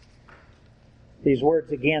These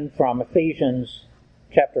words again from Ephesians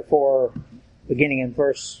chapter 4, beginning in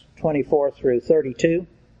verse 24 through 32.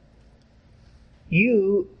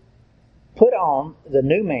 You put on the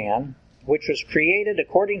new man, which was created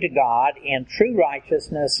according to God in true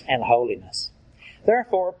righteousness and holiness.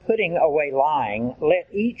 Therefore, putting away lying, let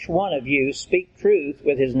each one of you speak truth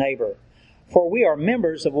with his neighbor, for we are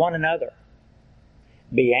members of one another.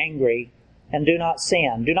 Be angry and do not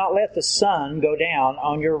sin. Do not let the sun go down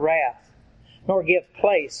on your wrath, nor give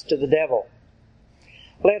place to the devil.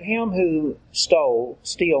 Let him who stole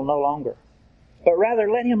steal no longer, but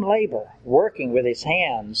rather let him labor, working with his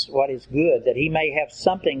hands what is good, that he may have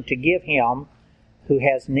something to give him who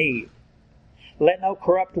has need. Let no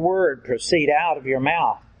corrupt word proceed out of your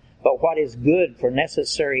mouth, but what is good for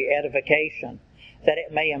necessary edification, that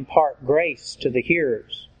it may impart grace to the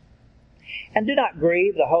hearers. And do not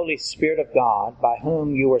grieve the Holy Spirit of God, by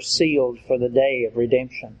whom you were sealed for the day of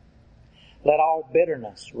redemption. Let all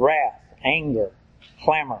bitterness, wrath, anger,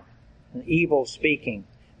 clamor, and evil speaking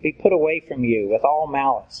be put away from you with all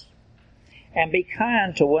malice. And be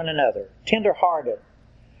kind to one another, tender-hearted,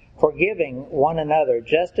 forgiving one another,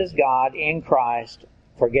 just as God in Christ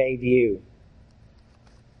forgave you.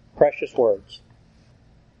 Precious words.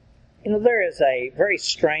 You know, there is a very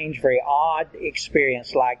strange, very odd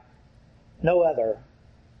experience like no other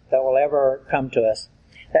that will ever come to us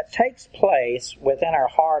that takes place within our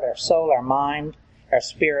heart, our soul, our mind, our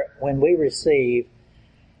spirit when we receive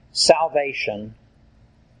salvation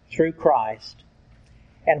through Christ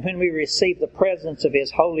and when we receive the presence of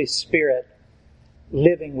His Holy Spirit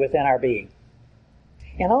living within our being.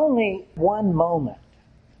 In only one moment,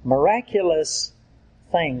 miraculous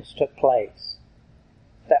things took place.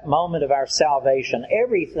 That moment of our salvation,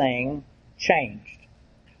 everything changed.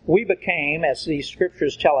 We became, as these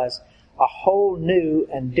scriptures tell us, a whole new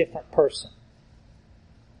and different person.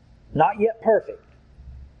 Not yet perfect,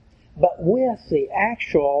 but with the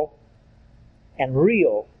actual and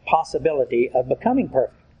real possibility of becoming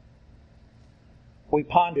perfect. We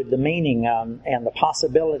pondered the meaning and the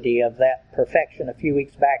possibility of that perfection a few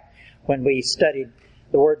weeks back when we studied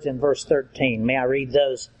the words in verse 13. May I read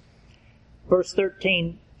those? Verse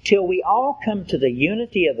 13, till we all come to the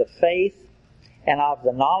unity of the faith and of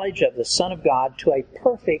the knowledge of the Son of God, to a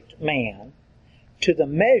perfect man, to the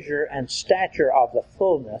measure and stature of the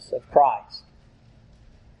fullness of Christ.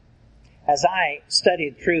 As I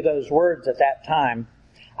studied through those words at that time,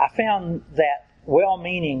 I found that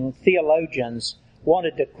well-meaning theologians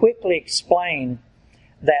wanted to quickly explain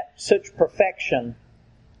that such perfection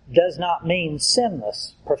does not mean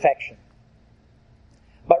sinless perfection,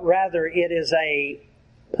 but rather it is a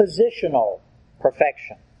positional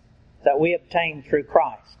perfection that we obtain through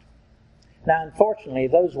Christ. Now, unfortunately,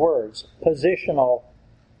 those words, positional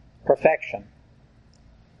perfection,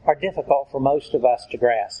 are difficult for most of us to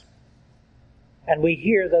grasp. And we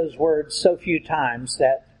hear those words so few times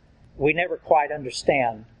that we never quite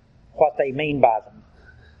understand what they mean by them.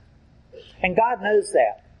 And God knows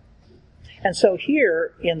that. And so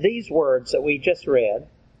here, in these words that we just read,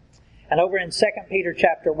 and over in 2 Peter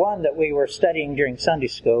chapter 1 that we were studying during Sunday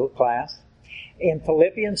school class, in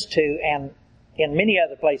Philippians 2, and in many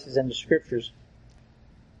other places in the Scriptures,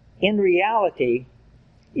 in reality,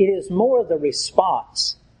 it is more the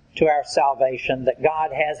response to our salvation that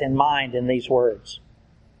God has in mind in these words.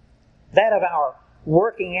 That of our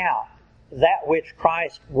working out that which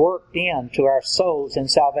Christ worked into our souls in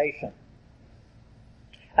salvation.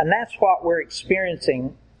 And that's what we're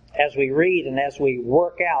experiencing as we read and as we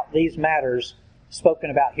work out these matters spoken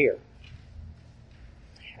about here.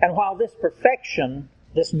 And while this perfection,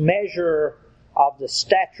 this measure of the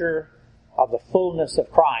stature of the fullness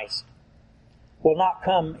of Christ will not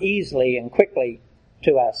come easily and quickly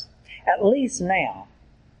to us, at least now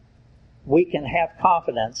we can have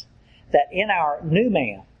confidence that in our new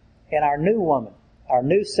man, in our new woman, our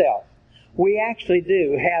new self, we actually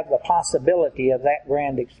do have the possibility of that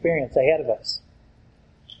grand experience ahead of us,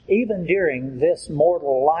 even during this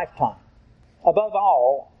mortal lifetime. Above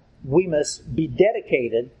all, we must be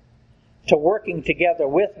dedicated to working together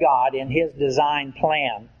with God in His design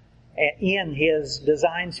plan and in His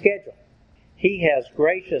design schedule. He has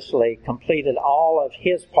graciously completed all of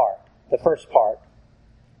His part, the first part,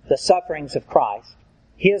 the sufferings of Christ.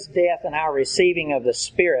 His death and our receiving of the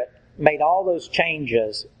Spirit made all those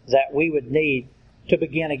changes that we would need to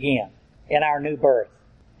begin again in our new birth,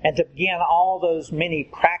 and to begin all those many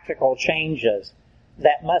practical changes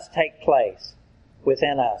that must take place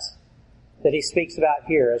within us, that He speaks about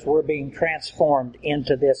here as we're being transformed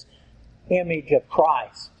into this image of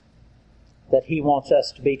Christ that He wants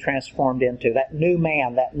us to be transformed into, that new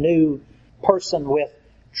man, that new person with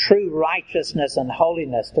true righteousness and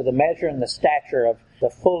holiness to the measure and the stature of the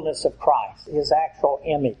fullness of Christ, His actual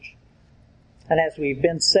image. And as we've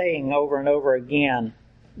been saying over and over again,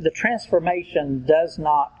 the transformation does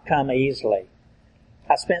not come easily.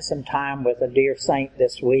 I spent some time with a dear saint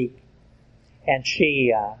this week, and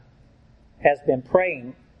she has been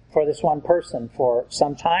praying for this one person for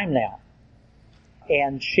some time now.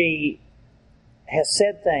 And she has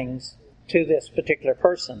said things to this particular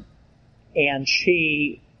person, and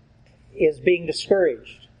she is being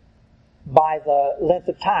discouraged by the length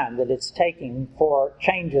of time that it's taking for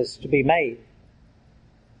changes to be made.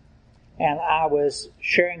 And I was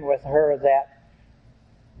sharing with her that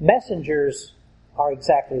messengers are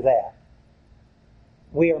exactly that.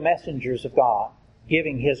 We are messengers of God,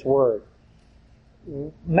 giving His Word.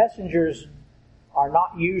 Messengers are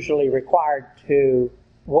not usually required to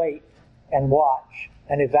wait and watch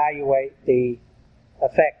and evaluate the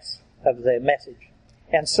effects of the message.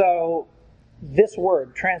 And so this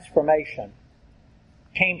word, transformation,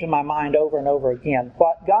 came to my mind over and over again.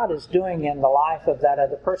 What God is doing in the life of that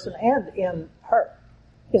other person and in her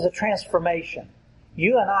is a transformation.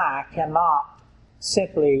 You and I cannot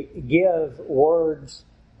simply give words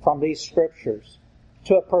from these scriptures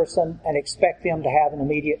to a person and expect them to have an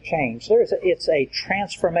immediate change. It's a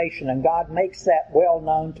transformation, and God makes that well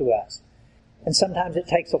known to us. And sometimes it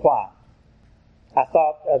takes a while. I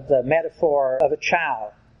thought of the metaphor of a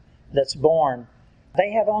child that's born.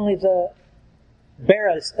 They have only the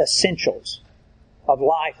bare essentials of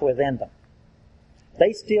life within them.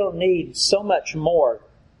 They still need so much more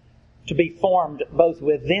to be formed both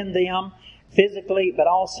within them physically, but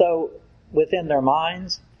also within their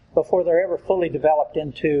minds before they're ever fully developed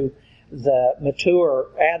into the mature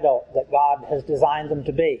adult that God has designed them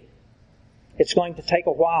to be. It's going to take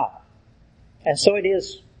a while. And so it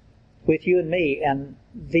is with you and me and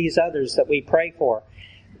these others that we pray for.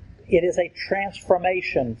 It is a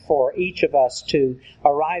transformation for each of us to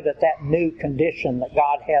arrive at that new condition that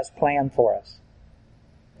God has planned for us.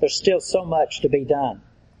 There's still so much to be done.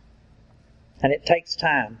 And it takes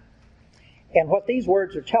time. And what these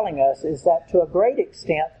words are telling us is that to a great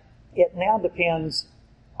extent, it now depends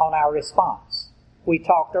on our response. We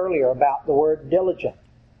talked earlier about the word diligent.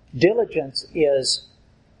 Diligence is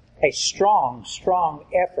a strong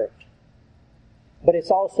effort, but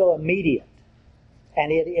it's also immediate,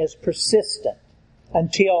 and it is persistent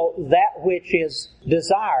until that which is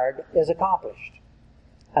desired is accomplished.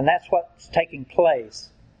 And that's what's taking place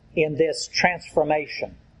in this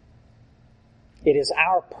transformation. It is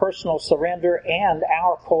our personal surrender and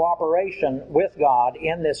our cooperation with God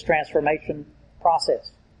in this transformation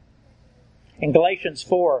process. In Galatians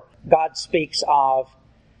 4, God speaks of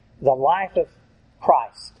the life of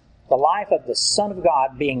Christ, the life of the Son of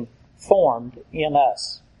God being formed in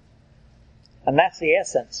us. And that's the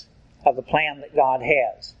essence of the plan that God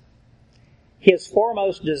has. His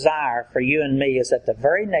foremost desire for you and me is that the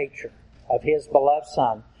very nature of His beloved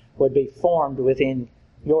Son would be formed within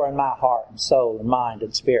your and my heart and soul and mind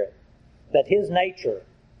and spirit. That His nature,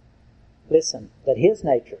 that His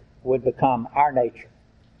nature would become our nature.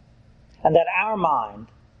 And that our mind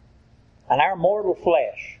and our mortal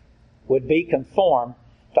flesh would be conformed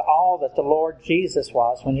to all that the Lord Jesus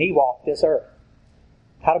was when He walked this earth.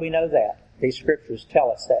 How do we know that? These scriptures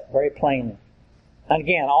tell us that very plainly. And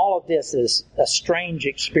again, all of this is a strange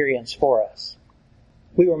experience for us.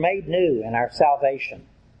 We were made new in our salvation.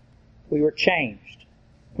 We were changed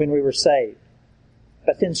when we were saved.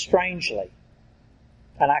 But then strangely,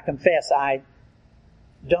 and I confess I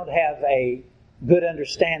don't have a good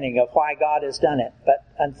understanding of why God has done it, but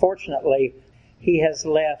unfortunately He has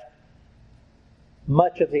left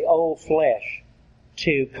much of the old flesh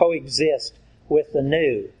to coexist with the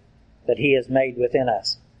new that He has made within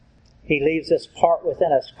us. He leaves this part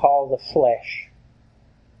within us called the flesh.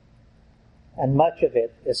 And much of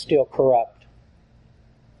it is still corrupt.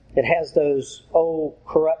 It has those old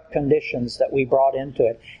corrupt conditions that we brought into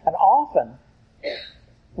it. And often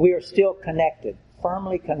we are still connected,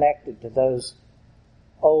 firmly connected to those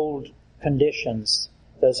old conditions,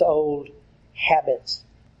 those old habits.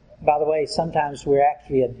 By the way, sometimes we're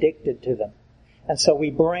actually addicted to them. And so we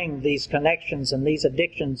bring these connections and these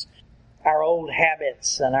addictions, our old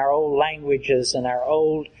habits and our old languages and our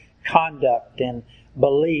old conduct and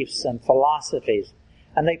beliefs and philosophies.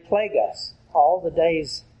 And they plague us all the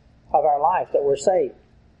days of our life that we're saved.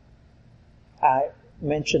 I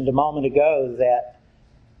mentioned a moment ago that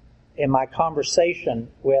in my conversation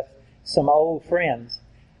with some old friends,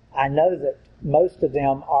 I know that most of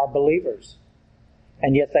them are believers.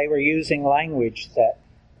 And yet they were using language that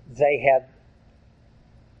they had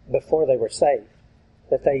before they were saved.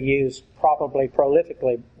 that they used probably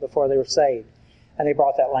prolifically before they were saved. And they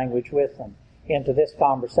brought that language with them into this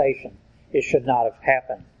conversation. It should not have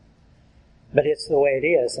happened. But it's the way it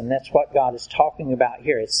is, and that's what God is talking about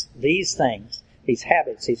here. It's these things, these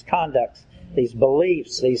habits, these conducts, these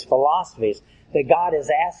beliefs, these philosophies that God is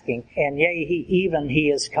asking, and yea,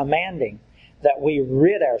 He is commanding that we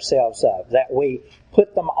rid ourselves of, that we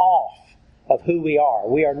put them off of who we are.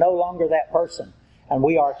 We are no longer that person, and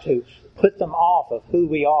we are to put them off of who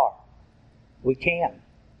we are. We can,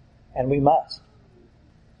 and we must.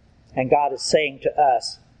 And God is saying to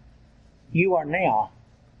us, you are now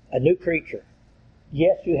a new creature.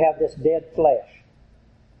 Yes, you have this dead flesh,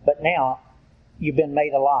 but now you've been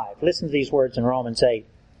made alive. Listen to these words in Romans 8.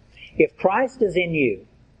 If Christ is in you,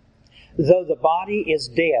 though the body is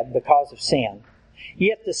dead because of sin,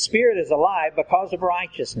 yet the Spirit is alive because of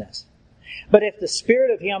righteousness. But if the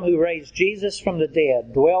Spirit of Him who raised Jesus from the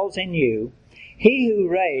dead dwells in you, He who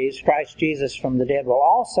raised Christ Jesus from the dead will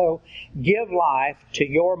also give life to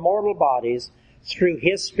your mortal bodies through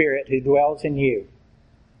His Spirit who dwells in you.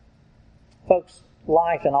 Folks,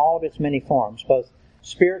 life in all of its many forms, both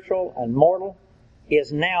spiritual and mortal,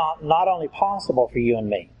 is now not only possible for you and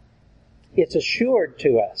me, it's assured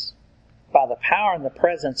to us by the power and the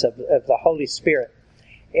presence of the Holy Spirit.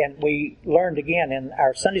 And we learned again in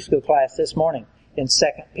our Sunday school class this morning in 2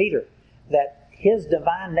 Peter that His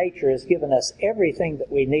divine nature has given us everything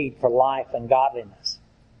that we need for life and godliness.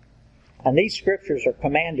 And these scriptures are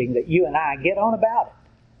commanding that you and I get on about it.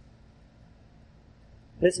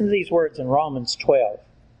 Listen to these words in Romans 12.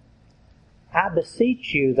 I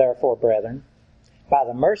beseech you, therefore, brethren, by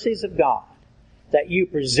the mercies of God, that you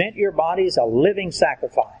present your bodies a living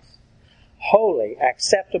sacrifice, holy,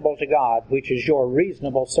 acceptable to God, which is your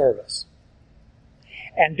reasonable service.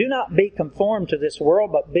 And do not be conformed to this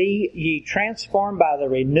world, but be ye transformed by the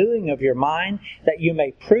renewing of your mind, that you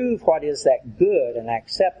may prove what is that good and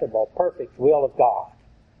acceptable, perfect will of God.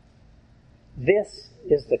 This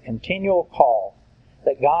is the continual call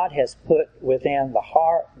that God has put within the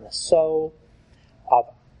heart and the soul of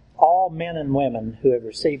all men and women who have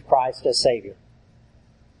received Christ as Savior.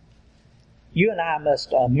 You and I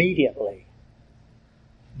must immediately,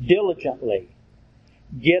 diligently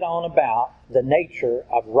get on about the nature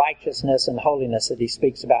of righteousness and holiness that he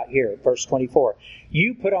speaks about here. Verse 24.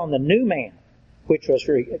 You put on the new man, which was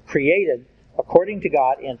created according to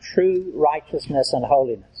God in true righteousness and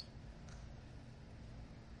holiness.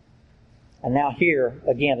 And now here,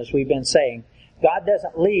 again, as we've been saying, God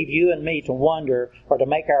doesn't leave you and me to wonder or to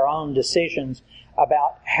make our own decisions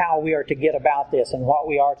about how we are to get about this and what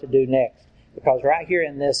we are to do next. Because right here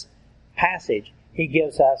in this passage, he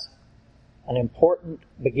gives us an important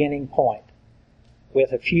beginning point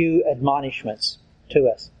with a few admonishments to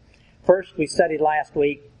us. First, we studied last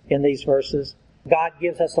week in these verses, God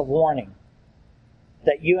gives us a warning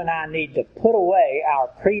that you and I need to put away our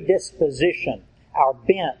predisposition, our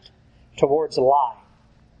bent towards lying,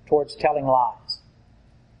 towards telling lies.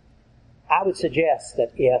 I would suggest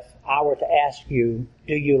that if I were to ask you,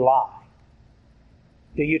 do you lie?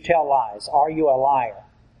 Do you tell lies? Are you a liar?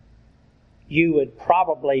 You would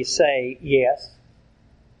probably say yes,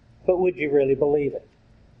 but would you really believe it?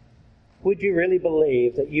 Would you really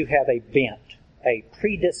believe that you have a bent, a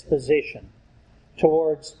predisposition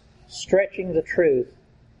towards stretching the truth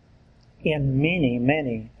in many,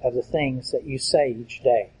 many of the things that you say each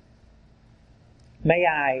day? May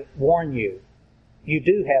I warn you, you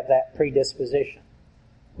do have that predisposition.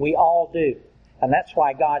 We all do. And that's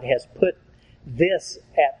why God has put this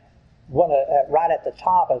right at the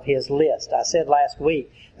top of His list. I said last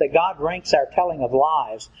week that God ranks our telling of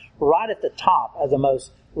lies right at the top of the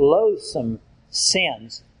most loathsome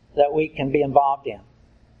sins that we can be involved in.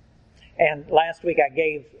 And last week I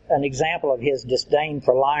gave an example of His disdain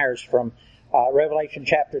for liars from Revelation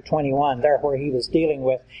chapter 21, there where He was dealing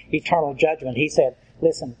with eternal judgment. He said,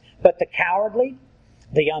 listen, but the cowardly,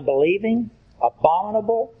 the unbelieving,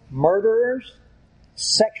 abominable, murderers,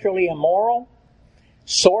 sexually immoral,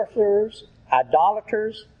 sorcerers,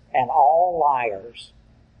 idolaters, and all liars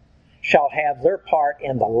shall have their part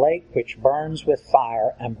in the lake which burns with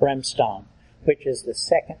fire and brimstone, which is the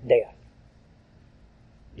second death.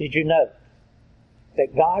 Did you note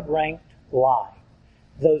that God ranked lying,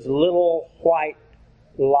 those little white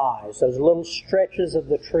lies, those little stretches of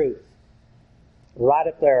the truth, right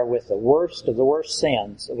up there with the worst of the worst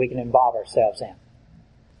sins that we can involve ourselves in?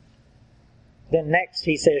 Then next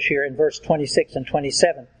he says here in verse 26 and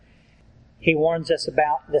 27, he warns us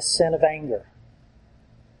about the sin of anger.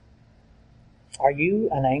 Are you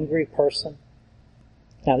an angry person?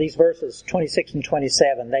 Now these verses 26 and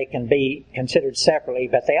 27, they can be considered separately,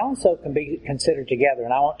 but they also can be considered together.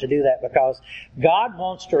 And I want to do that because God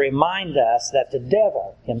wants to remind us that the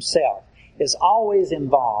devil himself is always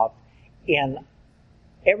involved in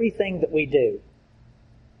everything that we do.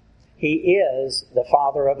 He is the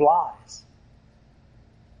father of lies.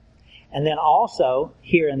 And then also,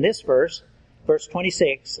 here in this verse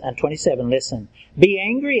 26 and 27, listen. Be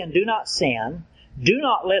angry and do not sin. Do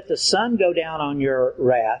not let the sun go down on your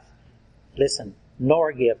wrath. Listen,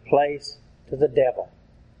 nor give place to the devil.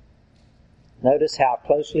 Notice how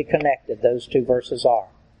closely connected those two verses are.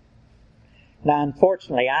 Now,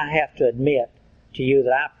 unfortunately, I have to admit to you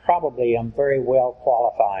that I probably am very well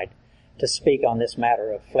qualified to speak on this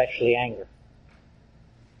matter of fleshly anger.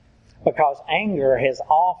 Because anger has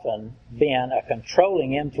often been a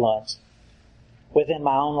controlling influence within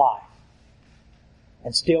my own life,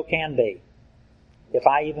 and still can be, if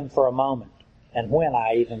I even for a moment, and when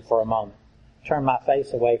I even for a moment, turn my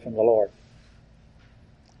face away from the Lord.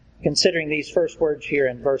 Considering these first words here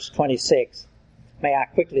in verse 26, may I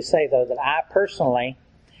quickly say, though, that I personally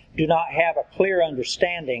do not have a clear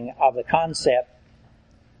understanding of the concept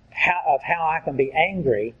of how I can be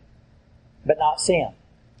angry but not sin.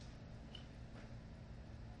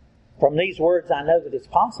 From these words, I know that it's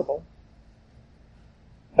possible,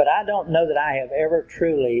 but I don't know that I have ever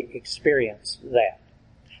truly experienced that.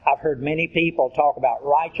 I've heard many people talk about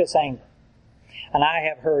righteous anger, and I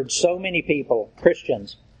have heard so many people,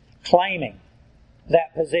 Christians, claiming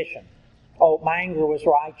that position. Oh, my anger was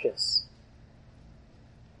righteous.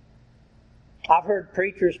 I've heard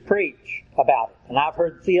preachers preach about it, and I've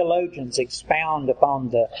heard theologians expound upon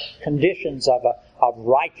the conditions of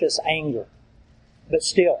righteous anger. But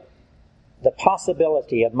still, the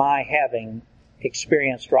possibility of my having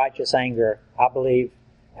experienced righteous anger, I believe,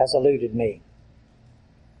 has eluded me.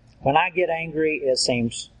 When I get angry, it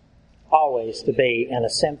seems always to be in a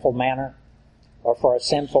sinful manner or for a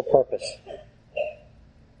sinful purpose.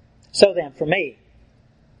 So then, for me,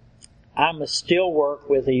 I must still work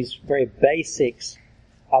with these very basics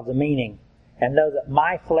of the meaning and know that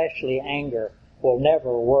my fleshly anger will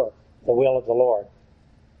never work the will of the Lord.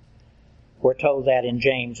 We're told that in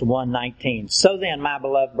James 1:19. So then, my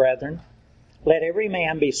beloved brethren, let every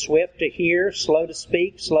man be swift to hear, slow to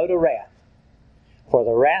speak, slow to wrath. For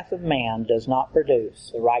the wrath of man does not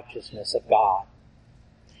produce the righteousness of God.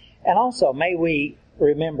 And also, may we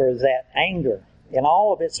remember that anger, in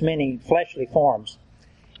all of its many fleshly forms,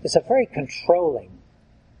 is a very controlling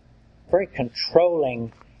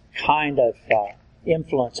kind of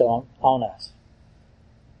influence on us.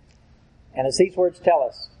 And as these words tell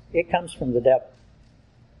us, it comes from the devil.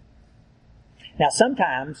 Now,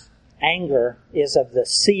 sometimes anger is of the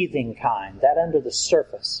seething kind, that under the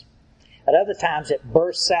surface. At other times it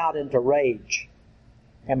bursts out into rage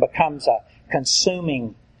and becomes a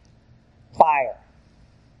consuming fire.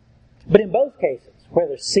 But in both cases,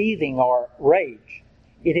 whether seething or rage,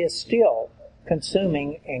 it is still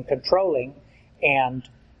consuming and controlling and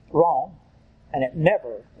wrong, and it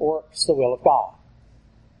never works the will of God.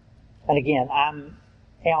 And again, I'm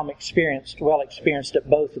well experienced at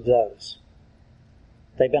both of those.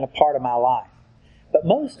 They've been a part of my life. But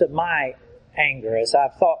most of my anger, as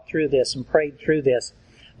I've thought through this and prayed through this,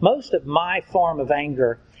 most of my form of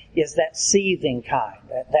anger is that seething kind,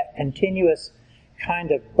 that continuous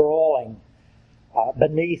kind of brawling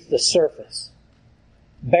beneath the surface,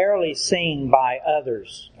 barely seen by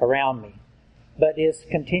others around me, but is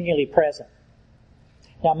continually present.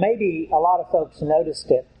 Now, maybe a lot of folks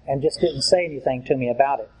noticed it and just didn't say anything to me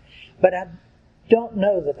about it, but I don't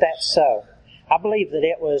know that that's so. I believe that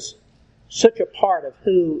it was such a part of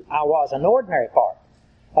who I was, an ordinary part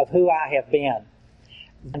of who I have been,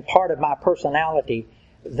 and part of my personality,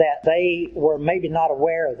 that they were maybe not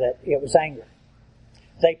aware that it was anger.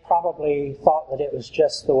 They probably thought that it was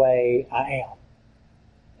just the way I am,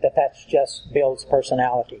 that's just Bill's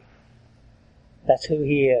personality. That's who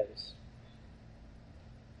he is.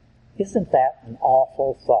 Isn't that an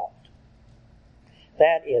awful thought?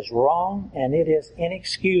 That is wrong, and it is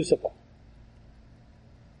inexcusable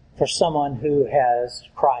for someone who has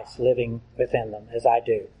Christ living within them, as I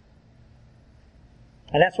do.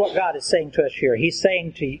 And that's what God is saying to us here. He's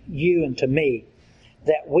saying to you and to me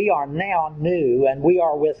that we are now new and we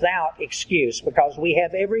are without excuse because we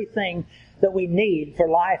have everything that we need for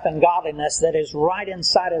life and godliness that is right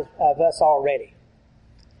inside of us already.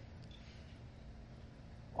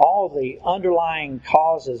 All the underlying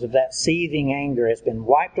causes of that seething anger has been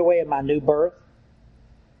wiped away in my new birth,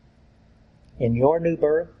 in your new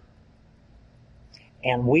birth,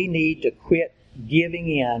 and we need to quit giving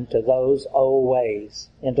in to those old ways,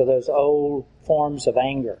 into those old forms of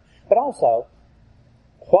anger. But also,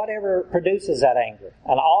 whatever produces that anger.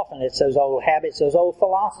 And often it's those old habits, those old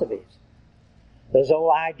philosophies, those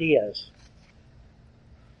old ideas.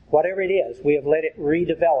 Whatever it is, we have let it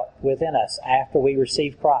redevelop within us after we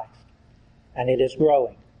receive Christ. And it is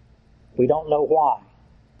growing. We don't know why.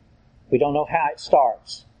 We don't know how it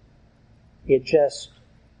starts. It just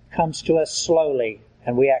comes to us slowly,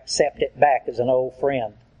 and we accept it back as an old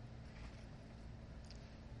friend.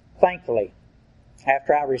 Thankfully,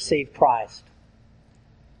 after I received Christ,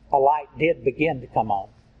 a light did begin to come on.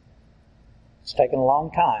 It's taken a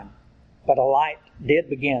long time, but a light did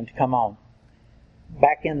begin to come on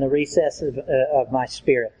back in the recesses of my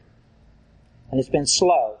spirit. And it's been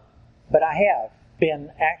slow, but I have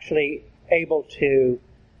been actually able to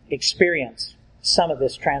experience some of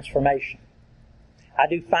this transformation. I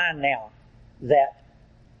do find now that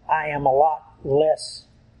I am a lot less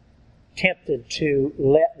tempted to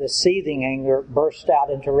let the seething anger burst out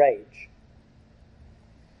into rage.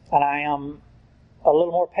 And I am a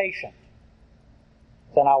little more patient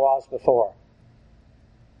than I was before.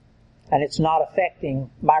 And it's not affecting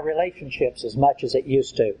my relationships as much as it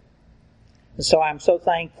used to. And so I'm so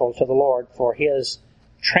thankful to the Lord for His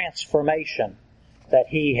transformation that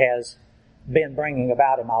He has been bringing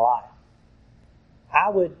about in my life. I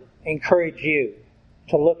would encourage you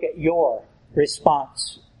to look at your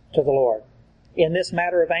response to the Lord in this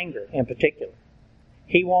matter of anger in particular.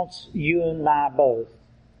 He wants you and I both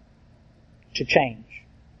to change.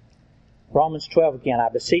 Romans 12 again, I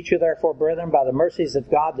beseech you therefore, brethren, by the mercies of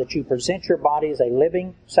God, that you present your bodies a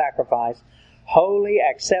living sacrifice, wholly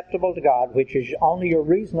acceptable to God, which is only your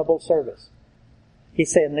reasonable service. He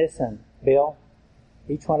said, listen, Bill,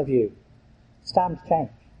 each one of you, it's time to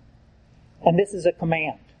change. And this is a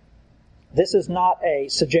command. This is not a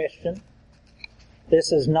suggestion.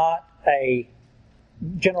 This is not a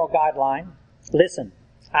general guideline. Listen,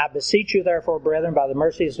 I beseech you therefore, brethren, by the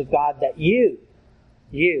mercies of God, that you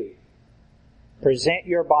present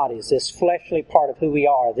your bodies, this fleshly part of who we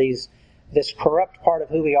are, this corrupt part of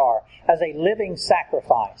who we are, as a living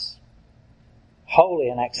sacrifice, holy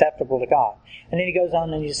and acceptable to God. And then he goes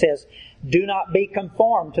on and he says, do not be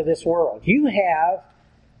conformed to this world. You have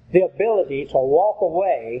the ability to walk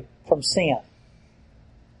away from sin.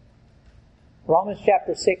 Romans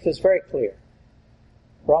chapter 6 is very clear.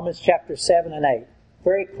 Romans chapter 7 and 8,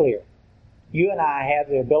 very clear. You and I have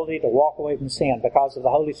the ability to walk away from sin because of the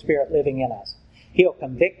Holy Spirit living in us. He'll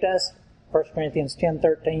convict us. 1 Corinthians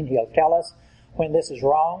 10:13, He'll tell us when this is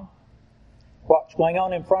wrong. What's going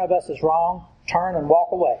on in front of us is wrong. Turn and walk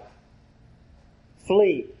away.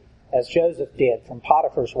 Flee, as Joseph did from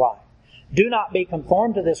Potiphar's wife. Do not be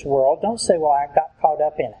conformed to this world. Don't say, well, I got caught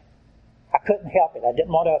up in it. I couldn't help it. I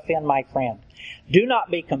didn't want to offend my friend. Do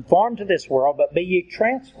not be conformed to this world, but be ye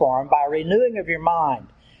transformed by renewing of your mind,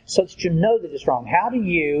 so that you know that it's wrong. How do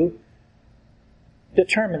you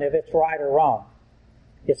determine if it's right or wrong?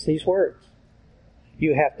 It's these words.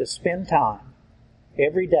 You have to spend time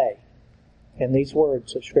every day in these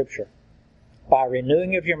words of Scripture by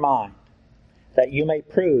renewing of your mind, that you may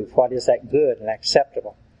prove what is that good and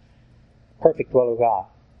acceptable, perfect will of God.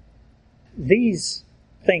 These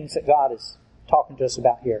things that God is talking to us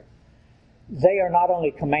about here, they are not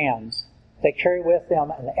only commands, they carry with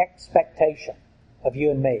them an expectation of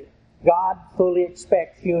you and me. God fully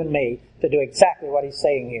expects you and me to do exactly what He's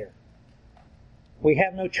saying here. We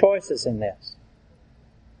have no choices in this.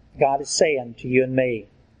 God is saying to you and me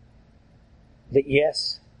that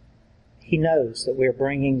yes, He knows that we're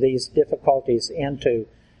bringing these difficulties into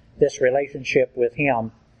this relationship with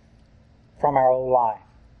Him from our old life.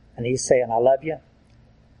 And He's saying, I love you.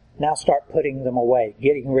 Now start putting them away,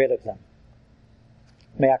 getting rid of them.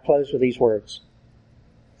 May I close with these words.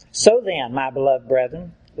 So then, my beloved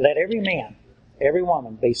brethren, let every man, every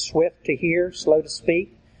woman be swift to hear, slow to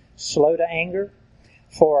speak, slow to anger,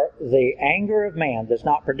 for the anger of man does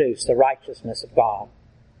not produce the righteousness of God.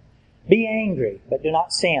 Be angry, but do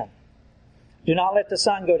not sin. Do not let the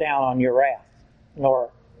sun go down on your wrath,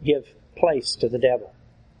 nor give place to the devil.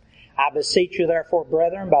 I beseech you therefore,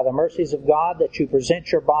 brethren, by the mercies of God, that you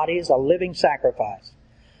present your bodies a living sacrifice,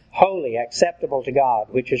 holy, acceptable to God,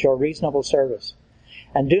 which is your reasonable service.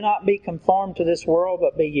 And do not be conformed to this world,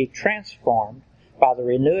 but be ye transformed by the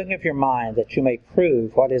renewing of your mind, that you may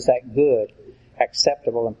prove what is that good,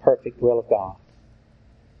 acceptable, and perfect will of God.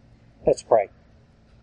 Let's pray.